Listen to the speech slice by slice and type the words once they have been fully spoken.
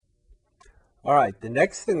All right, the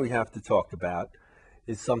next thing we have to talk about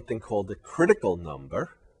is something called a critical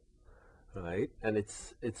number, right? And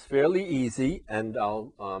it's fairly easy, and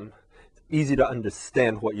it's easy to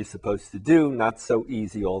understand what you're supposed to do, not so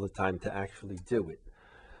easy all the time to actually do it.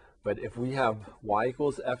 But if we have y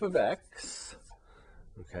equals f of x,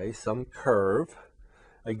 okay, some curve,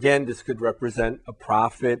 again, this could represent a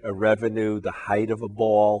profit, a revenue, the height of a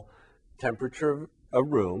ball, temperature of a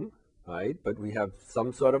room, right? But we have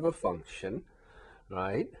some sort of a function,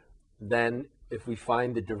 right? Then if we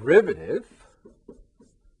find the derivative,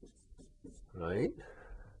 right?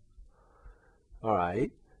 All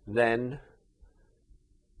right, then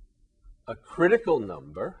a critical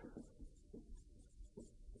number,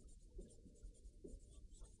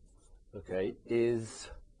 okay, is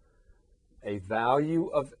a value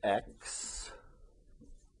of x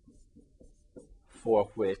for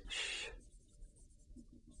which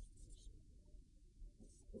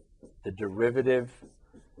the derivative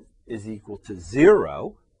is equal to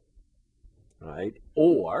 0, right?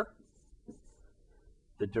 Or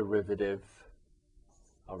the derivative,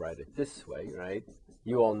 I'll write it this way, right?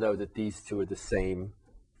 You all know that these two are the same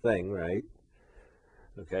thing, right?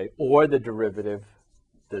 Okay, or the derivative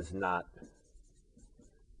does not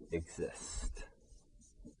exist.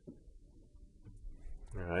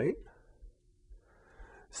 All right?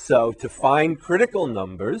 So to find critical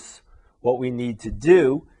numbers, what we need to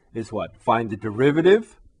do is what? Find the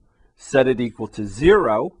derivative, set it equal to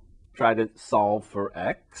 0, try to solve for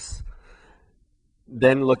x,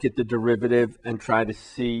 then look at the derivative and try to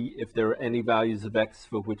see if there are any values of x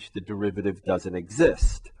for which the derivative doesn't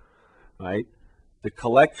exist, right? The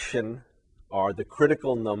collection are the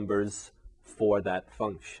critical numbers for that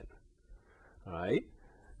function, all right?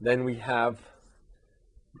 Then we have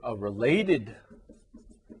a related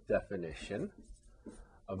definition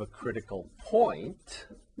of a critical point,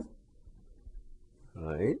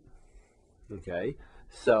 right? Okay,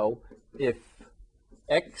 so if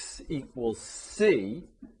x equals c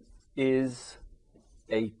is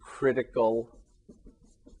a critical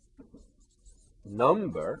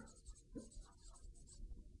number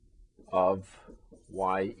of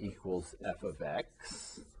y equals f of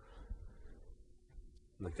x,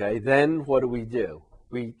 okay, then what do?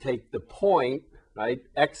 We take the point, right?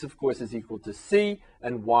 X, of course, is equal to c,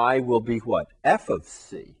 and y will be what? F of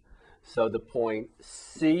c. So the point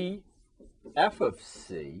c, f of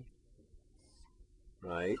c,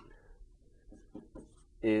 right,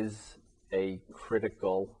 is a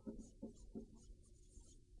critical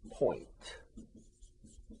point.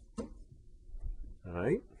 All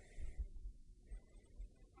right?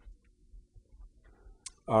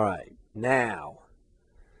 All right. Now,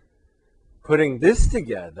 putting this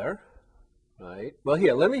together, right? Well,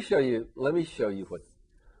 here, let me show you what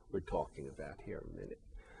we're talking about here a minute.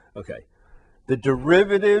 Okay. The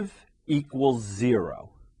derivative equals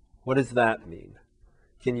 0. What does that mean?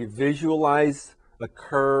 Can you visualize a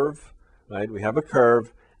curve, right? We have a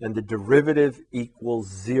curve, and the derivative equals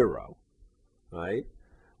 0, right?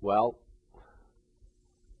 Well,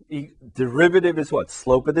 derivative is what?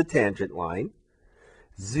 Slope of the tangent line.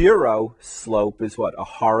 0 slope is what? A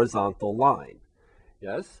horizontal line.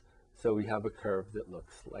 Yes? So we have a curve that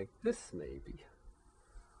looks like this, maybe.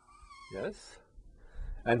 Yes?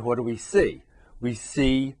 And what do we see? We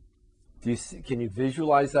see, can you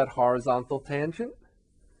visualize that horizontal tangent?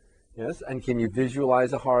 Yes, and can you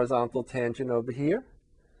visualize a horizontal tangent over here?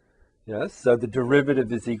 Yes, so the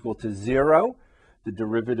derivative is equal to 0. The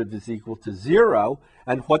derivative is equal to 0.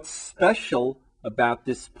 And what's special about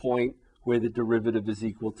this point where the derivative is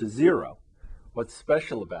equal to 0? What's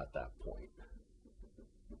special about that point?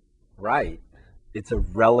 Right, it's a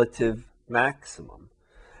relative maximum.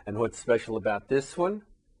 And what's special about this one?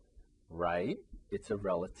 Right, it's a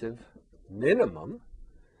relative minimum.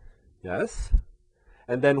 Yes?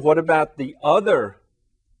 And then what about the other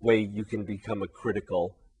way you can become a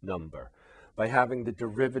critical number? By having the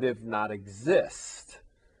derivative not exist.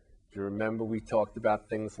 Do you remember we talked about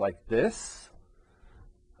things like this?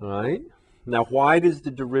 All right? Now, why does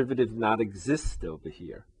the derivative not exist over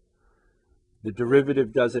here? The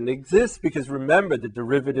derivative doesn't exist because, remember, the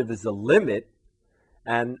derivative is a limit,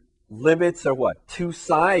 and limits are what?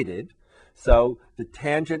 Two-sided. So the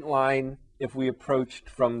tangent line, if we approached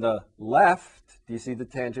from the left, do you see the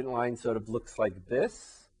tangent line sort of looks like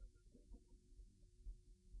this?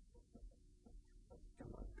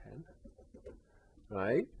 Come on, pen.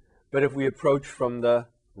 Right? But if we approach from the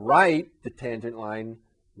right, the tangent line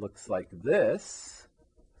looks like this,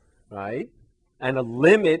 right? And a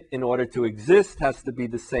limit, in order to exist, has to be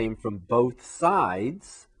the same from both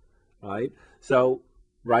sides, right? So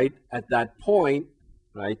right at that point,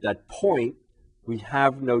 right, that point we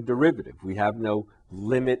have no derivative. We have no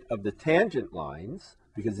limit of the tangent lines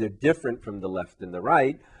because they're different from the left and the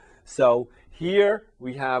right. So here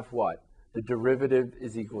we have what? The derivative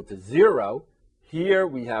is equal to 0. Here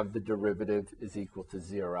we have the derivative is equal to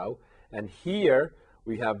 0. And here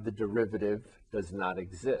we have the derivative does not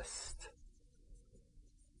exist.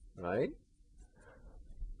 Right?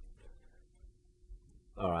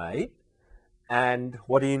 All right. And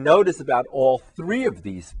what do you notice about all three of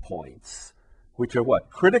these points, which are what?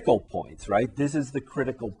 Critical points, right? This is the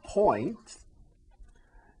critical point.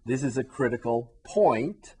 This is a critical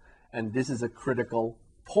point. And this is a critical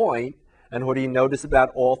point. And what do you notice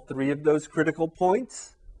about all three of those critical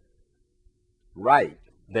points? Right.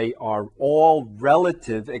 They are all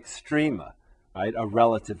relative extrema, right? A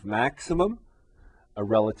relative maximum, a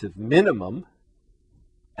relative minimum,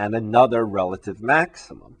 and another relative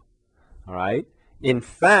maximum. All right. In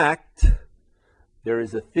fact, there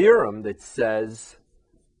is a theorem that says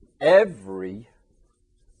every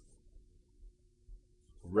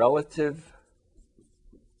relative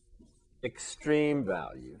extreme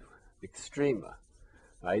value, extrema,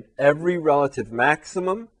 right? Every relative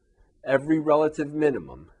maximum, every relative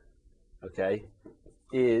minimum, okay,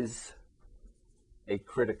 is a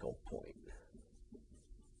critical point.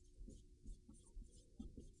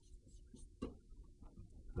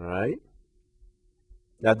 All right.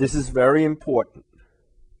 Now, this is very important,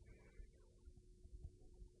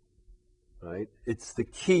 right? It's the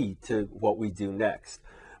key to what we do next.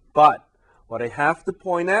 But what I have to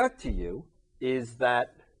point out to you is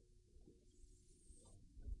that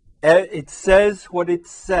it says what it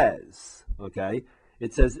says, okay?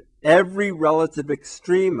 It says every relative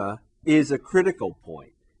extrema is a critical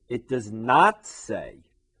point. It does not say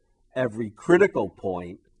every critical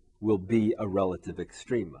point will be a relative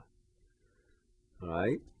extrema. All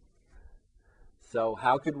right? So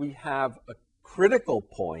how could we have a critical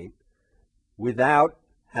point without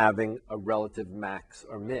having a relative max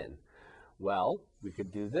or min? Well, we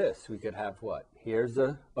could do this. We could have what? Here's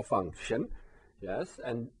a function, yes?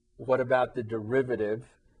 And what about the derivative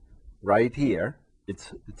right here?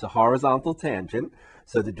 It's a horizontal tangent,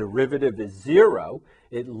 so the derivative is 0.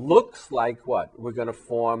 It looks like what? We're going to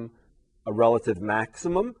form a relative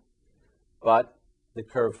maximum, but the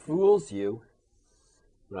curve fools you,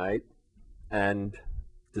 right, and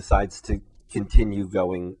decides to continue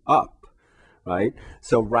going up, right?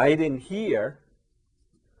 So right in here,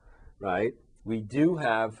 right, we do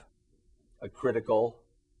have a critical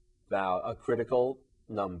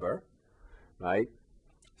number, right?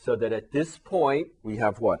 So that at this point, we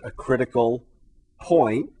have what? A critical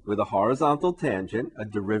point with a horizontal tangent. A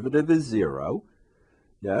derivative is 0,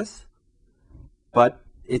 yes? But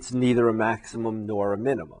it's neither a maximum nor a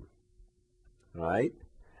minimum, right?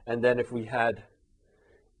 And then if we had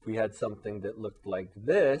something that looked like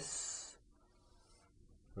this,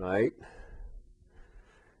 right?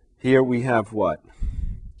 Here we have what?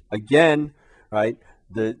 Again, right?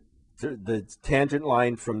 The tangent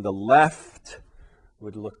line from the left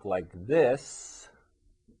would look like this,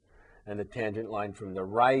 and the tangent line from the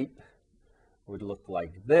right would look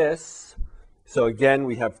like this. So again,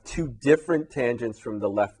 we have two different tangents from the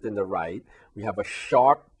left and the right. We have a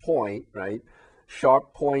sharp point, right?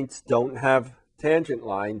 Sharp points don't have tangent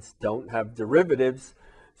lines, don't have derivatives.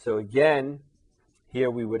 So again, here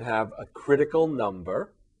we would have a critical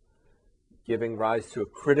number giving rise to a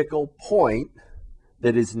critical point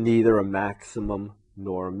that is neither a maximum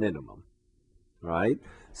nor a minimum, right?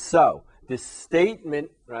 So this statement,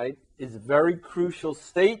 right, is a very crucial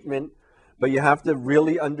statement, but you have to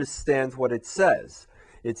really understand what it says.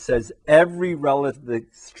 It says every relative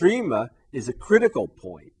extrema is a critical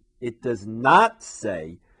point. It does not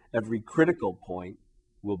say every critical point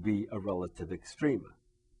will be a relative extrema,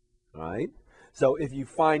 right? So if you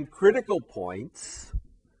find critical points,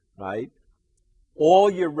 right, all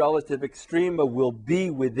your relative extrema will be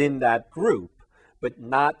within that group, but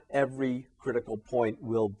not every critical point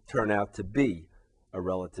will turn out to be a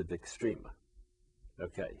relative extrema.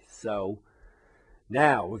 Okay, so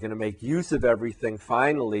now we're going to make use of everything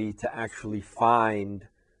finally to actually find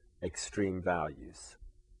extreme values.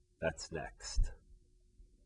 That's next.